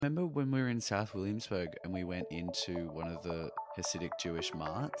Remember when we were in South Williamsburg and we went into one of the Hasidic Jewish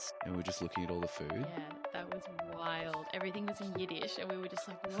marts and we were just looking at all the food? Yeah, that was wild. Everything was in Yiddish, and we were just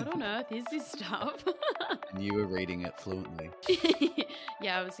like, what on earth is this stuff? And you were reading it fluently.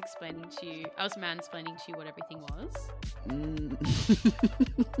 Yeah, I was mansplaining to you what everything was.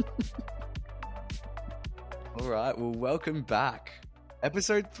 All right, well, welcome back.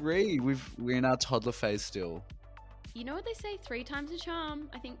 Episode 3. We're in our toddler phase still. You know what they say? 3 times a charm.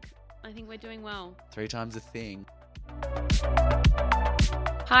 I think we're doing well. 3 times a thing.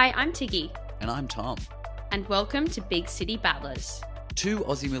 Hi, I'm Tiggy, And I'm Tom. and welcome to Big City Battlers. 2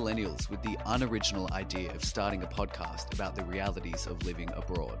 Aussie millennials with the unoriginal idea of starting a podcast about the realities of living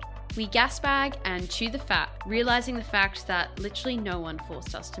abroad. We gasbag and chew the fat, realizing the fact that literally no one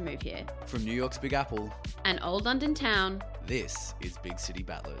forced us to move here. From New York's Big Apple, And old London town. this is Big City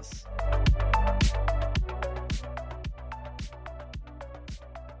Battlers.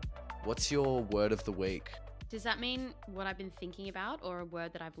 What's your word of the week? Does that mean what I've been thinking about or a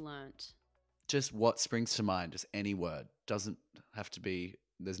word that I've learnt? Just what springs to mind, just any word. Doesn't have to be,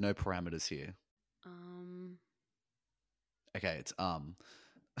 there's no parameters here. Okay, it's I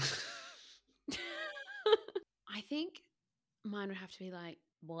think mine would have to be like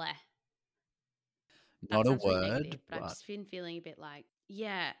bleh. That Not a sounds really word, negative, but I've but just been feeling a bit like,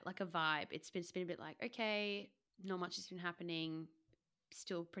 yeah, like a vibe. It's been a bit like, okay, not much has been happening.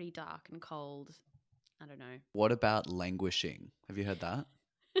 Still pretty dark and cold. I don't know. what about languishing? Have you heard that?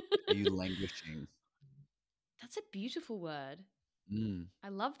 Are you languishing? That's a beautiful word. Mm, I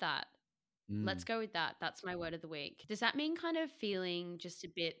love that. Let's mm. go with that. That's my word of the week. Does that mean kind of feeling just a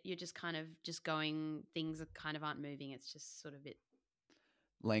bit, you're just kind of just going, things that kind of aren't moving? It's just sort of a bit.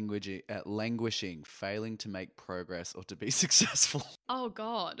 Languishing, failing to make progress or to be successful. Oh,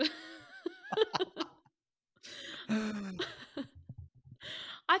 God.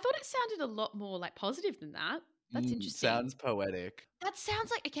 I thought it sounded a lot more like positive than that. That's interesting. Sounds poetic. That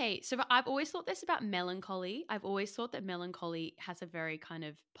sounds like, okay, so I've always thought this about melancholy. I've always thought that melancholy has a very kind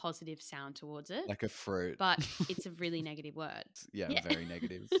of positive sound towards it, Like a fruit. but it's a really negative word. Yeah, very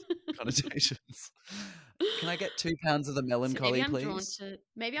negative connotations. Can I get 2 pounds of the So melancholy, please?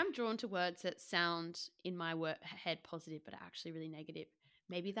 maybe I'm drawn to words that sound in my head positive, but are actually really negative.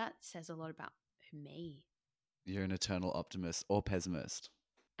 Maybe that says a lot about me. You're an eternal optimist or pessimist.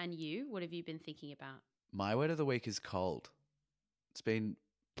 And you, what have you been thinking about? My word of the week is cold. It's been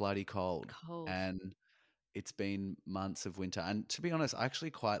bloody cold. Cold. And it's been months of winter. And to be honest, I actually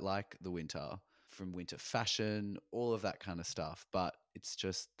quite like the winter, from winter fashion, all of that kind of stuff. But it's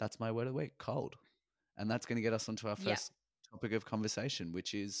just, that's my word of the week, cold. And that's going to get us onto our Yeah. first topic of conversation,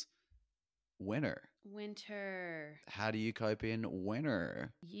 which is winter. Winter. How do you cope in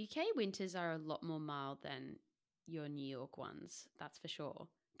winter? UK winters are a lot more mild than your New York ones, that's for sure.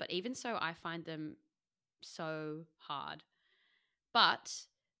 But even so, I find them so hard. But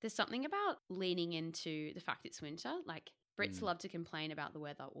there's something about leaning into the fact it's winter. Like, Brits love to complain about the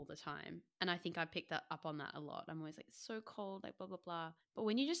weather all the time. And I think I picked that up on that a lot. I'm always like, it's so cold, like blah, blah, blah. But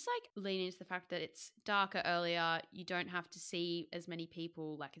when you just like lean into the fact that it's darker earlier, you don't have to see as many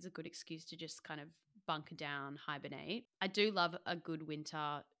people, like it's a good excuse to just kind of bunker down, hibernate. I do love a good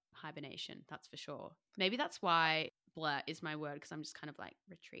winter hibernation, that's for sure. Maybe that's why blur is my word, because I'm just kind of like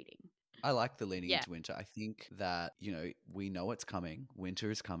retreating. I like the leaning Yeah. into winter. I think that, we know it's coming. Winter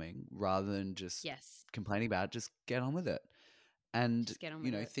is coming. Rather than just Yes. complaining about it, just get on with it. And, Just get on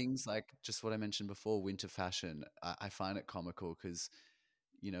with it. things like just what I mentioned before, winter fashion, I find it comical because,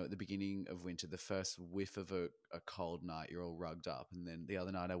 at the beginning of winter, the first whiff of a cold night, you're all rugged up. And then the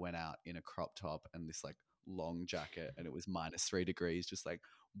other night I went out in a crop top and this like long jacket and it was -3 degrees, just like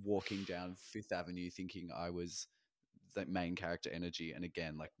walking down Fifth Avenue thinking I was the main character energy. And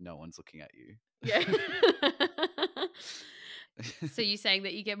again, like no one's looking at you. Yeah. So you're saying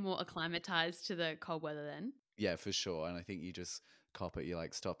that you get more acclimatized to the cold weather then? Yeah, for sure. And I think you just cop it. You're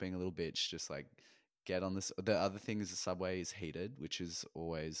like, stop being a little bitch. Just like get on this. The other thing is the subway is heated, which is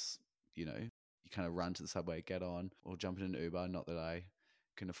always, you kind of run to the subway, get on, or jump in an Uber. Not that I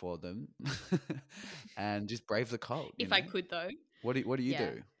can afford them, and just brave the cold. If I could though. What do you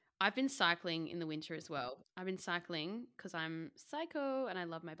Yeah. do? I've been cycling in the winter as well. I've been cycling because I'm psycho and I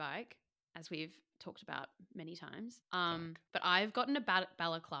love my bike, as we've talked about many times. But I've gotten a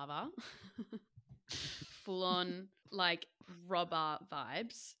balaclava, full on like robber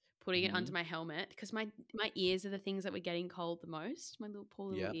vibes, putting it under my helmet because my ears are the things that were getting cold the most, my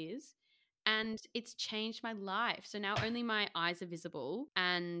poor little ears. And it's changed my life. So now only my eyes are visible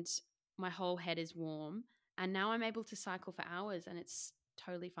and my whole head is warm. And now I'm able to cycle for hours and it's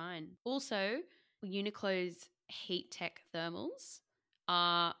totally fine. Also, Uniqlo's Heat Tech thermals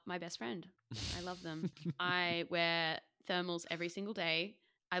are my best friend. I love them. I wear thermals every single day.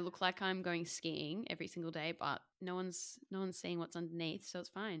 I look like I'm going skiing every single day, but no one's seeing what's underneath, so it's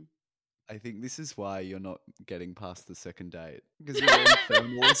fine. I think this is why you're not getting past the second date because you're wearing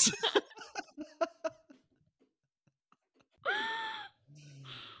thermals.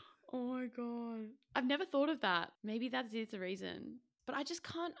 Oh my god. I've never thought of that. Maybe that is the reason. But I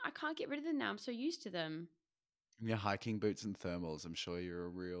can't get rid of them now. I'm so used to them. Yeah, hiking boots and thermals. I'm sure you're a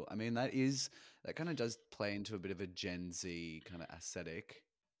real. I mean, that kind of does play into a bit of a Gen Z kind of aesthetic.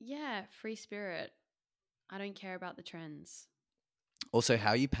 Yeah, free spirit. I don't care about the trends. Also,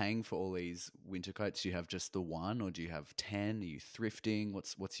 how are you paying for all these winter coats? Do you have just the one, or do you have 10? Are you thrifting?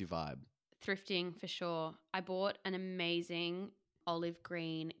 What's your vibe? Thrifting for sure. I bought an amazing olive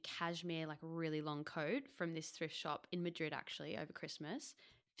green cashmere, like really long coat from this thrift shop in Madrid actually over Christmas.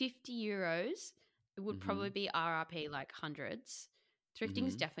 €50. It would Mm-hmm. probably be RRP like hundreds. Thrifting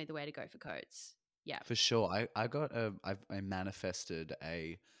is Mm-hmm. definitely the way to go for coats. Yeah. For sure. I manifested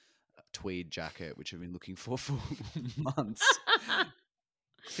a tweed jacket which I've been looking for months.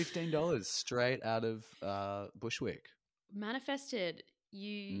 $15 straight out of Bushwick. Manifested.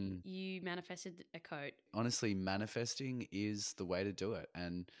 Mm. You manifested a coat. Honestly, manifesting is the way to do it.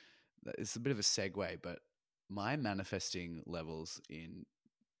 And it's a bit of a segue, but my manifesting levels in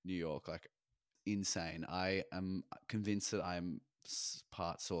New York, like insane. I am convinced that I'm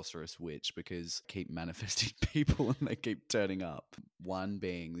part sorceress witch because I keep manifesting people and they keep turning up. One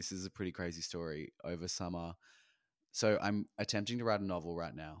being, this is a pretty crazy story over summer. So I'm attempting to write a novel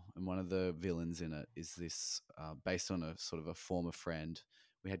right now, and one of the villains in it is this, based on a sort of a former friend.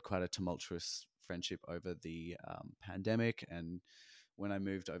 We had quite a tumultuous friendship over the pandemic, and when I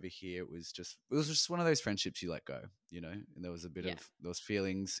moved over here, it was just one of those friendships you let go, And there was a bit Yeah. of those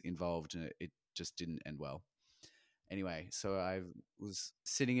feelings involved, and it just didn't end well. Anyway, so I was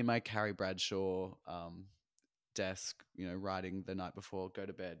sitting in my Carrie Bradshaw desk, writing the night before, go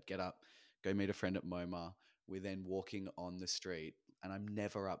to bed, get up, go meet a friend at MoMA. We're then walking on the street, and I'm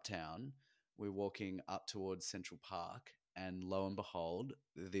never uptown. We're walking up towards Central Park, and lo and behold,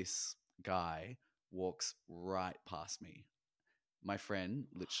 this guy walks right past me. My friend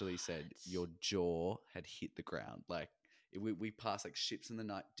literally said, What? "Your jaw had hit the ground." Like we passed like ships in the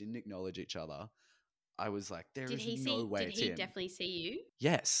night, didn't acknowledge each other. I was like, "There is no way Did it's he him." definitely see you?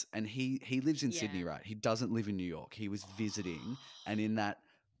 Yes, and he lives in Yeah. Sydney, right? He doesn't live in New York. He was visiting, and in that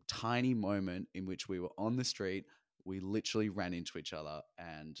tiny moment in which we were on the street, we literally ran into each other.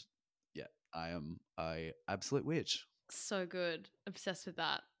 And yeah, I am a absolute witch. So good. Obsessed with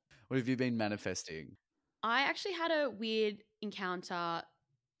that. What have you been manifesting? I actually had a weird encounter.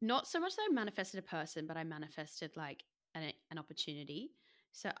 Not so much that I manifested a person, but I manifested like an opportunity.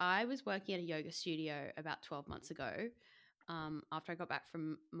 So I was working at a yoga studio about 12 months ago, after I got back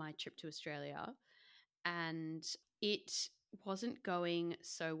from my trip to Australia, and it wasn't going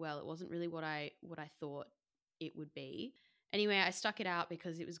so well. It wasn't really what I thought it would be. Anyway, I stuck it out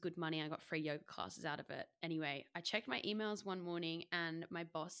because it was good money. I got free yoga classes out of it. Anyway, I checked my emails one morning and my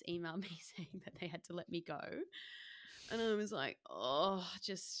boss emailed me saying that they had to let me go. And I was like, oh,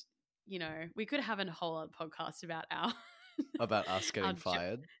 just, we could have a whole other podcast about our, About us our getting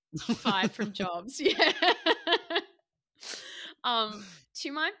fired? fired from jobs. Yeah.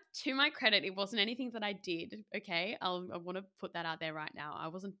 To my credit, it wasn't anything that I did. Okay, I want to put that out there right now. I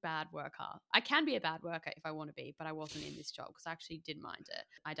wasn't a bad worker. I can be a bad worker if I want to be, but I wasn't in this job because I actually did mind it.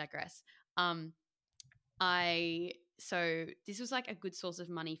 I digress. I so this was like a good source of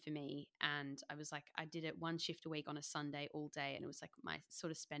money for me, and I was like, I did it one shift a week on a Sunday all day, and it was like my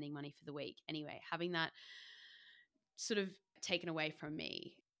sort of spending money for the week. Anyway, having that sort of taken away from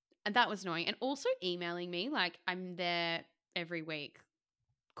me, and that was annoying. And also emailing me like I'm there every week,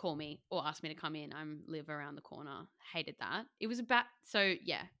 call me or ask me to come in. I live around the corner. Hated that. It was a bad. So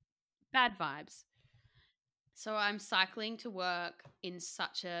yeah, bad vibes. So I'm cycling to work in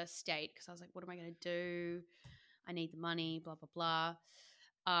such a state because I was like, what am I going to do? I need the money, blah, blah, blah.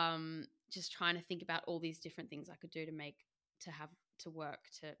 Just trying to think about all these different things I could do to have to work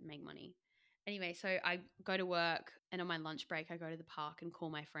to make money. Anyway, so I go to work and on my lunch break, I go to the park and call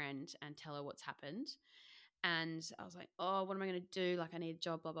my friend and tell her what's happened. And I was like, oh, what am I going to do? Like, I need a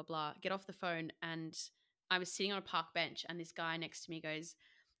job, blah, blah, blah. Get off the phone. And I was sitting on a park bench and this guy next to me goes,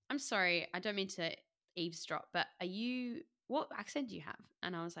 I'm sorry, I don't mean to eavesdrop, but what accent do you have?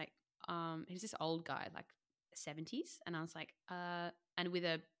 And I was like, he was this old guy, like 70s. And I was like, and with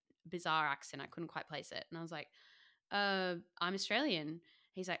a bizarre accent, I couldn't quite place it. And I was like, I'm Australian.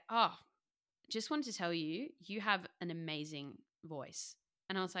 He's like, oh, just wanted to tell you, you have an amazing voice.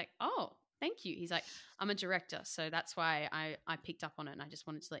 And I was like, oh, thank you. He's like, I'm a director, so that's why I picked up on it, and I just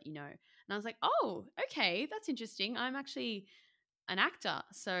wanted to let you know. And I was like, oh, okay, that's interesting. I'm actually an actor,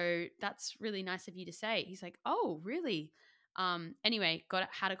 so that's really nice of you to say. He's like, oh, really? Anyway,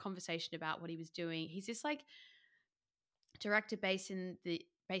 had a conversation about what he was doing. He's this like director based in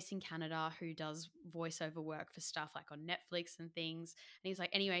Canada who does voiceover work for stuff like on Netflix and things. And he's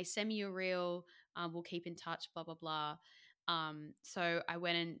like, anyway, send me your reel. We'll keep in touch, blah, blah, blah. So I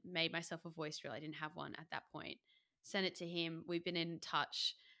went and made myself a voice reel. I didn't have one at that point. Sent it to him. We've been in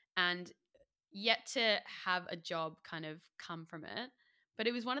touch and yet to have a job kind of come from it. But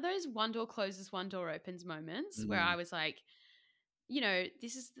it was one of those one door closes, one door opens moments where I was like,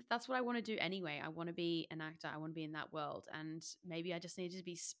 that's what I want to do anyway. I want to be an actor. I want to be in that world. And maybe I just needed to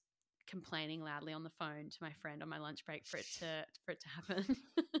be complaining loudly on the phone to my friend on my lunch break for it to happen.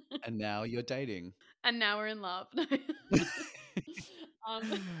 And now you're dating. And now we're in love.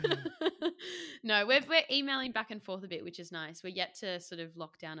 um, no, we're emailing back and forth a bit, which is nice. We're yet to sort of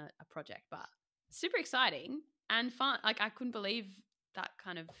lock down a project, but super exciting and fun. Like I couldn't believe that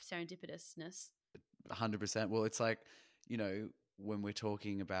kind of serendipitousness. 100%. Well, it's like, when we're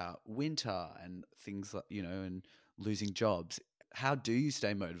talking about winter and things like, and losing jobs, how do you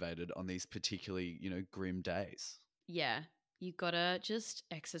stay motivated on these particularly, grim days? Yeah, you gotta just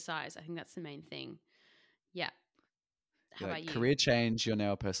exercise. I think that's the main thing. Yeah. How about you? Career change, you're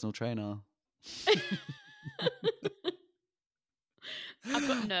now a personal trainer. I've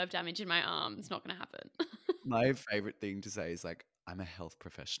got nerve damage in my arm. It's not going to happen. My favorite thing to say is like, I'm a health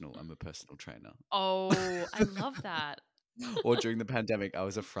professional. I'm a personal trainer. Oh, I love that. Or during the pandemic, I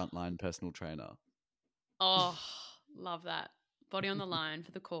was a frontline personal trainer. Oh, love that. Body on the line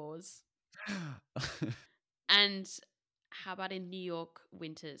for the cause. And how about in New York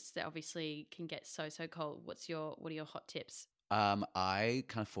winters that obviously can get so cold? What are your hot tips? I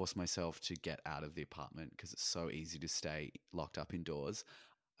kind of force myself to get out of the apartment because it's so easy to stay locked up indoors.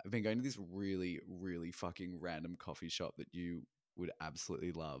 I've been going to this really, really fucking random coffee shop that you would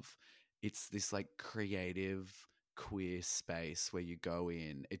absolutely love. It's this like creative queer space where you go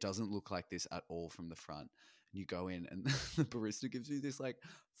in. It doesn't look like this at all from the front. And you go in and the barista gives you this like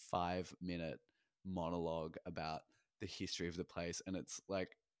 5-minute monologue about the history of the place. And it's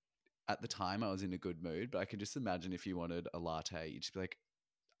like, at the time I was in a good mood, but I can just imagine if you wanted a latte, you'd just be like,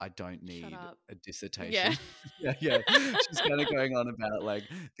 I don't need a dissertation. Yeah. She's kind of going on about like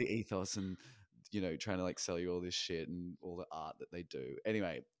the ethos and, trying to like sell you all this shit and all the art that they do.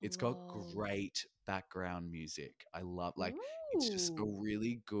 Anyway, it's got great background music. I love it's just a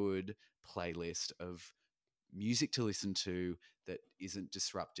really good playlist of music to listen to that isn't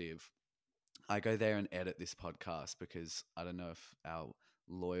disruptive. I go there and edit this podcast because I don't know if our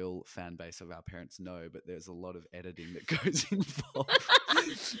loyal fan base of our parents know, but there's a lot of editing that goes involved.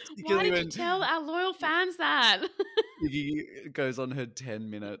 Why did you tell our loyal fans that? He goes on her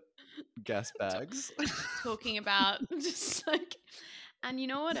 10-minute gas bags. Talking about just like, and you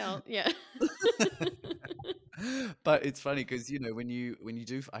know what else? Yeah. But it's funny because, when you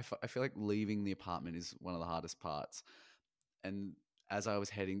do, I feel like leaving the apartment is one of the hardest parts. And as I was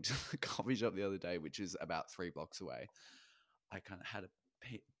heading to the coffee shop the other day, which is about 3 blocks away, I kind of had a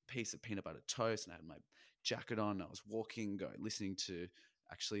piece of peanut butter toast and I had my jacket on. I was walking, listening to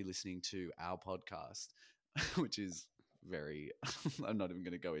our podcast, which is very, I'm not even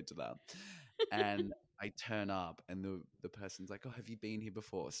going to go into that. And I turn up and the person's like, oh, have you been here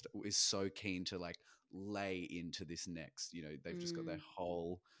before? Is so keen to like lay into this next, they've just got their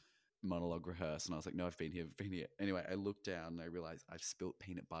whole monologue rehearsed. And I was like, no, I've been here. Anyway, I looked down and I realized I've spilt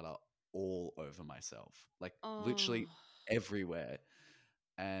peanut butter all over myself, like literally everywhere.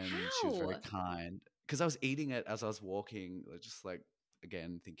 And she was very kind because I was eating it as I was walking, just like,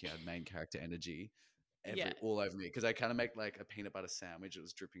 again, thinking I had main character energy all over me because I kind of make like a peanut butter sandwich. It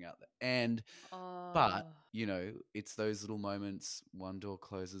was dripping out the end. But, it's those little moments. One door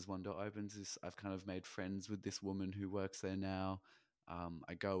closes, one door opens. I've kind of made friends with this woman who works there now.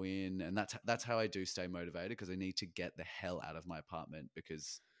 I go in and that's how I do stay motivated because I need to get the hell out of my apartment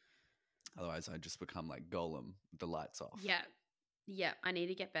because otherwise I just become like Gollum with the lights off. Yeah, I need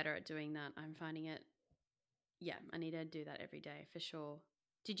to get better at doing that. I'm finding it. Yeah, I need to do that every day for sure.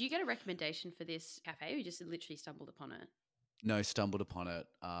 Did you get a recommendation for this cafe or you just literally stumbled upon it? No, stumbled upon it.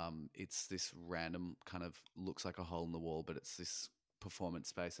 It's this random kind of looks like a hole in the wall, but it's this performance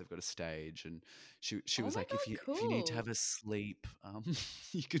space. They've got a stage, and she was like, God, if you need to have a sleep,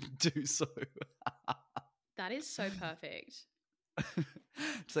 you can do so. That is so perfect.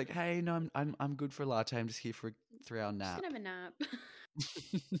 It's like, hey, no, I'm good for a latte. I'm just here for a 3-hour nap. Just gonna have a nap.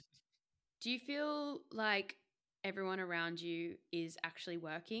 Do you feel like everyone around you is actually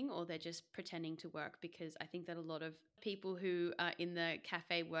working or they're just pretending to work, because I think that a lot of people who are in the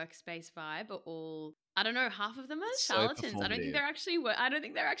cafe workspace vibe are all, I don't know, half of them are It's so charlatans. I don't think performative. they're actually I don't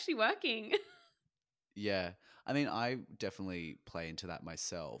think they're actually working. Yeah. I mean, I definitely play into that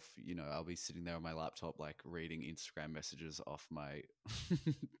myself. You know, I'll be sitting there on my laptop, like reading Instagram messages off my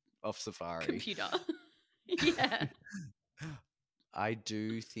off Safari. Computer. Yeah. I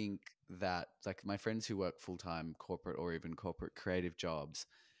do think that, like, my friends who work full time corporate or even corporate creative jobs,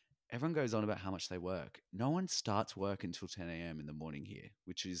 everyone goes on about how much they work. No one starts work until 10 a.m. in the morning here,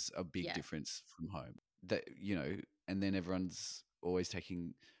 which is a big Yeah. difference from home. That, you know, and then everyone's always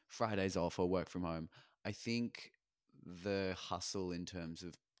taking Fridays off or work from home. I think the hustle in terms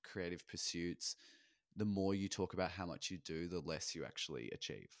of creative pursuits, the more you talk about how much you do, the less you actually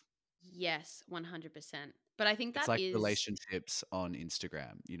achieve. Yes, 100%. But I think It's that like is, relationships on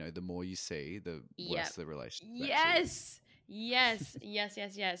Instagram. You know, the more you see, the yeah. worse the relationship actually is. Yes. Yes. Yes.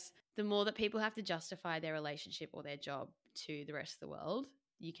 Yes. Yes. The more that people have to justify their relationship or their job to the rest of the world,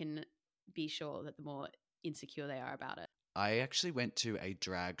 you can be sure that the more insecure they are about it. I actually went to a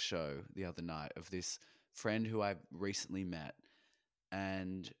drag show the other night of this friend who I recently met,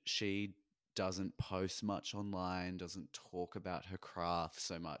 and she doesn't post much online, doesn't talk about her craft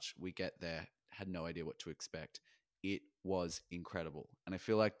so much. We get there, had no idea what to expect. It was incredible. And I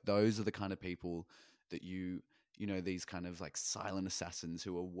feel like those are the kind of people that you know, these kind of like silent assassins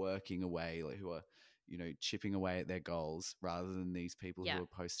who are working away, like who are, you know, chipping away at their goals rather than these people Yeah. who are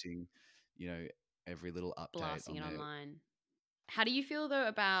posting, you know, every little update Blasting on it their. online. How do you feel though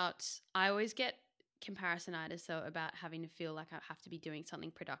about, I always get comparisonitis though about having to feel like I have to be doing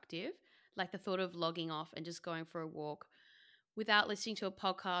something productive. Like the thought of logging off and just going for a walk without listening to a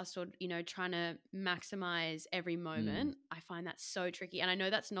podcast or, you know, trying to maximize every Mm, moment. I find that so tricky. And I know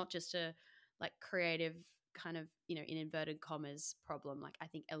that's not just a like creative kind of, you know, in inverted commas problem. Like I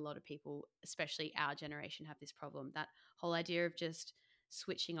think a lot of people, especially our generation, have this problem. That whole idea of just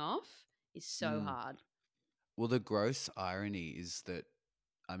switching off is so mm. hard. Well, the gross irony is that,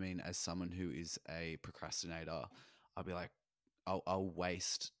 I mean, as someone who is a procrastinator, I'll be like, I'll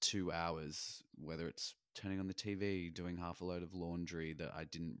waste 2 hours, whether it's turning on the TV, doing half a load of laundry that I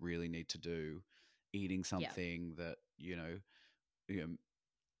didn't really need to do, eating Yeah. something that, you know,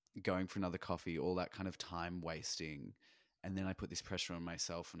 going for another coffee, all that kind of time wasting. And then I put this pressure on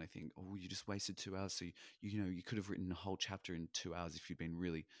myself and I think, oh, you just wasted 2 hours. So, you know, you could have written a whole chapter in 2 hours if you'd been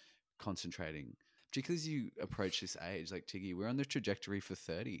really concentrating. Particularly as you approach this age, like Tiggy, we're on the trajectory for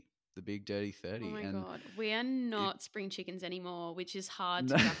 30, the big dirty Oh 30. my And God. We are it, not spring chickens anymore, which is hard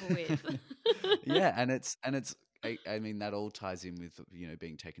no, to grapple with. yeah. And it's, I mean, that all ties in with, you know,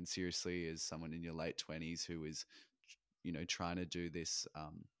 being taken seriously as someone in your late 20s who is, you know, trying to do this,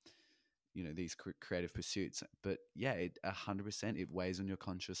 you know, these creative pursuits. But yeah, it 100%, it weighs on your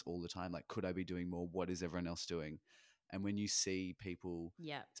conscious all the time. Like, could I be doing more? What is everyone else doing? And when you see people,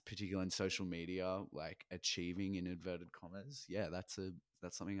 Yeah. particularly on social media, like achieving in inverted commas, yeah, that's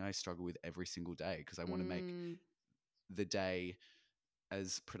something I struggle with every single day because I want to make Mm, the day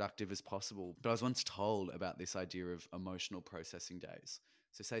as productive as possible. But I was once told about this idea of emotional processing days.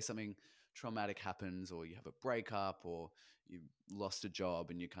 So, say something traumatic happens, or you have a breakup, or you lost a job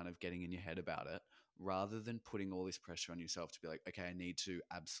and you're kind of getting in your head about it, rather than putting all this pressure on yourself to be like, okay, I need to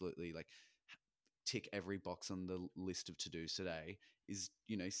absolutely like tick every box on the list of to dos today, is,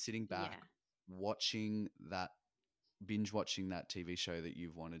 you know, sitting back, yeah. watching that, binge watching that TV show that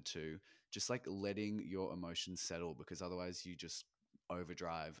you've wanted to, just like letting your emotions settle, because otherwise you just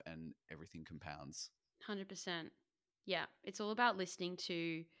overdrive and everything compounds. 100%. Yeah. It's all about listening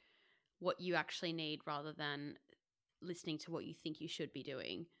to what you actually need rather than listening to what you think you should be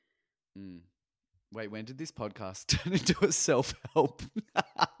doing. Mm. Wait, when did this podcast turn into a self help?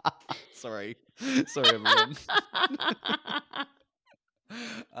 Sorry. Sorry, everyone.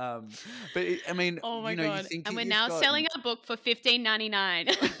 um, but I mean, Oh my you know, you God. think And we're you've now got selling our book for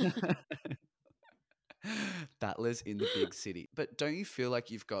 $15.99. battlers in the big city. But don't you feel like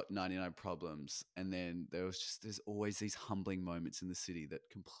you've got 99 problems and then there's always these humbling moments in the city that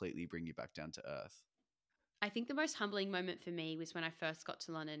completely bring you back down to earth? I think the most humbling moment for me was when I first got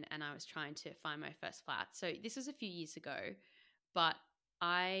to London and I was trying to find my first flat. So this was a few years ago, but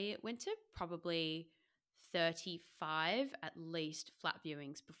I went to probably 35 at least flat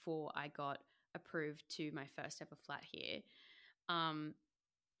viewings before I got approved to my first ever flat here. Um,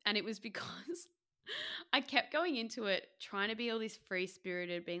 and it was because I kept going into it trying to be all this free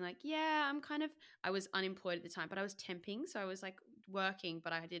spirited, being like, yeah, I was unemployed at the time, but I was temping. So I was like working,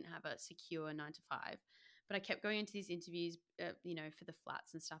 but I didn't have a secure 9 to 5. But I kept going into these interviews, you know, for the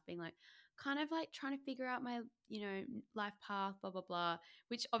flats and stuff, being like, kind of like trying to figure out my, life path, blah, blah, blah,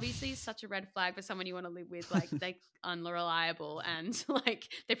 which obviously is such a red flag for someone you want to live with. Like, they're unreliable and like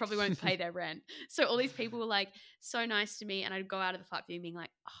they probably won't pay their rent. So all these people were like so nice to me. And I'd go out of the flat being like,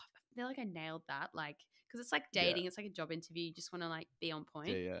 oh, I feel like I nailed that. Like, because it's like Yeah. dating, it's like a job interview. You just want to like be on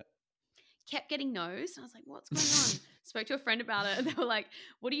point. Yeah. Kept getting no's. And I was like, what's going on? Spoke to a friend about it. And they were like,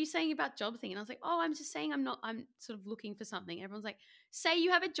 what are you saying about job thing? And I was like, oh, I'm just saying I'm sort of looking for something. And everyone's like, say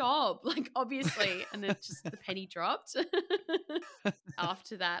you have a job. Like, obviously. And then just the penny dropped.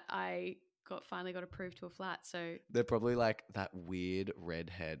 After that, I finally got approved to a flat. So They're probably like that weird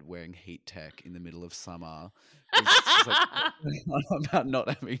redhead wearing heat tech in the middle of summer. It's like about not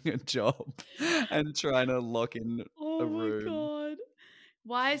having a job and trying to lock in oh a my room. God.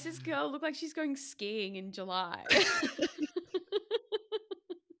 Why does this girl look like she's going skiing in July?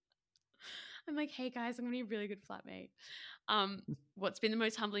 I'm like, hey guys, I'm gonna be a really good flatmate. What's been the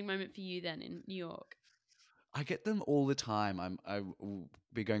most humbling moment for you then in New York? I get them all the time. I will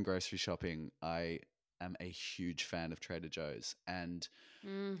be going grocery shopping. I am a huge fan of Trader Joe's, and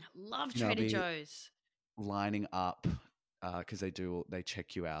Love I'll Trader be Joe's. lining up because they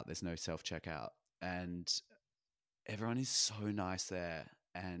check you out. There's no self checkout, and everyone is so nice there.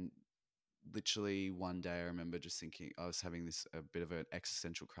 And literally one day, I remember just thinking I was having a bit of an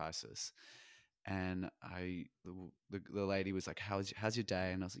existential crisis, and the lady was like, how's your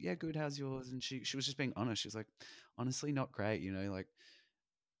day? And I was like, yeah, good. How's yours? And she was just being honest. She was like, honestly, not great. Like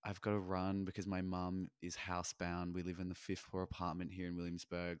I've got to run because my mum is housebound. We live in the 5th floor apartment here in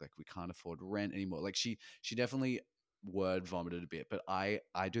Williamsburg. Like we can't afford rent anymore. Like she definitely word vomited a bit, but I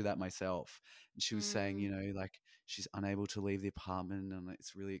do that myself. And she was saying, like she's unable to leave the apartment and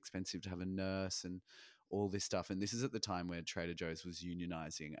it's really expensive to have a nurse and all this stuff. And this is at the time where Trader Joe's was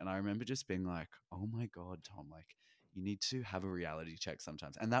unionizing. And I remember just being like, oh my God, Tom, like you need to have a reality check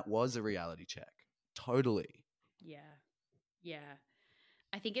sometimes. And that was a reality check. Totally. Yeah. Yeah.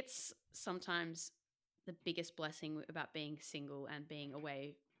 I think it's sometimes the biggest blessing about being single and being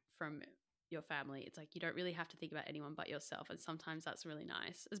away from your family. It's like you don't really have to think about anyone but yourself. And sometimes that's really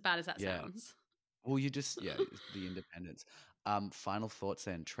nice, as bad as that Yeah. sounds. Well, it's the independence. Final thoughts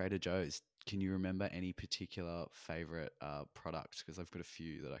then, Trader Joe's. Can you remember any particular favorite product? Because I've got a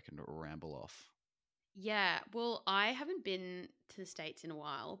few that I can ramble off. Yeah. Well, I haven't been to the States in a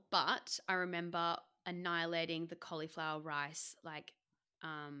while, but I remember annihilating the cauliflower rice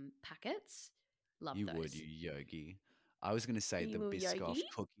packets. Love You would, those. you yogi. I was going to say the You Biscoff yogi.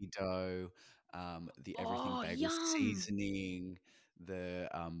 cookie dough, the Everything Oh, Bagel yum. seasoning,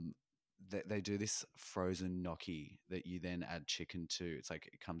 they do this frozen gnocchi that you then add chicken to. It's like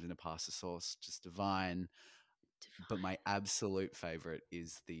it comes in a pasta sauce, just divine. But my absolute favorite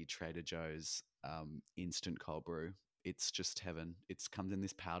is the Trader Joe's instant cold brew. It's just heaven. It comes in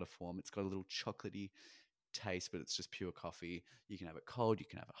this powder form. It's got a little chocolatey taste, but it's just pure coffee. You can have it cold, you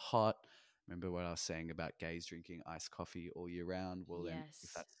can have it hot. Remember what I was saying about gays drinking iced coffee all year round? Well, then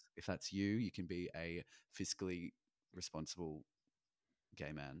Yes. if that's you, you can be a fiscally responsible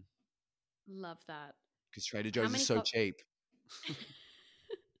gay man Love that. because Trader How Joe's is many so cheap.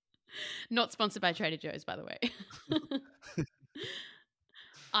 Not sponsored by Trader Joe's, by the way.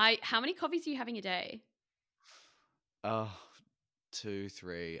 How many coffees are you having a day? Oh, 2,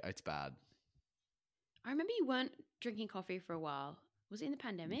 3. It's bad. I remember you weren't drinking coffee for a while. Was it in the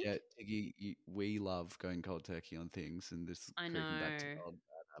pandemic? Yeah, Tiggy, we love going cold turkey on things and just I creeping back to know. old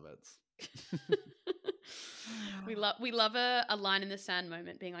bad habits. we love a line in the sand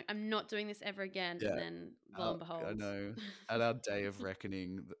moment, being like, "I'm not doing this ever again," Yeah. and then lo and behold, I know. At our day of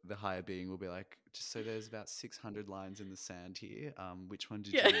reckoning, the higher being will be like, just so there's about 600 lines in the sand here. Which one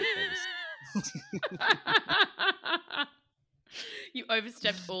did yeah. you ever? You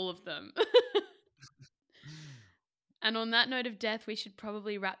overstepped all of them. And on that note of death, we should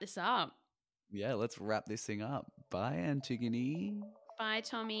probably wrap this up. Yeah, let's wrap this thing up. Bye, Antigone. Bye,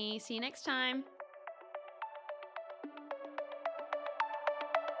 Tommy. See you next time.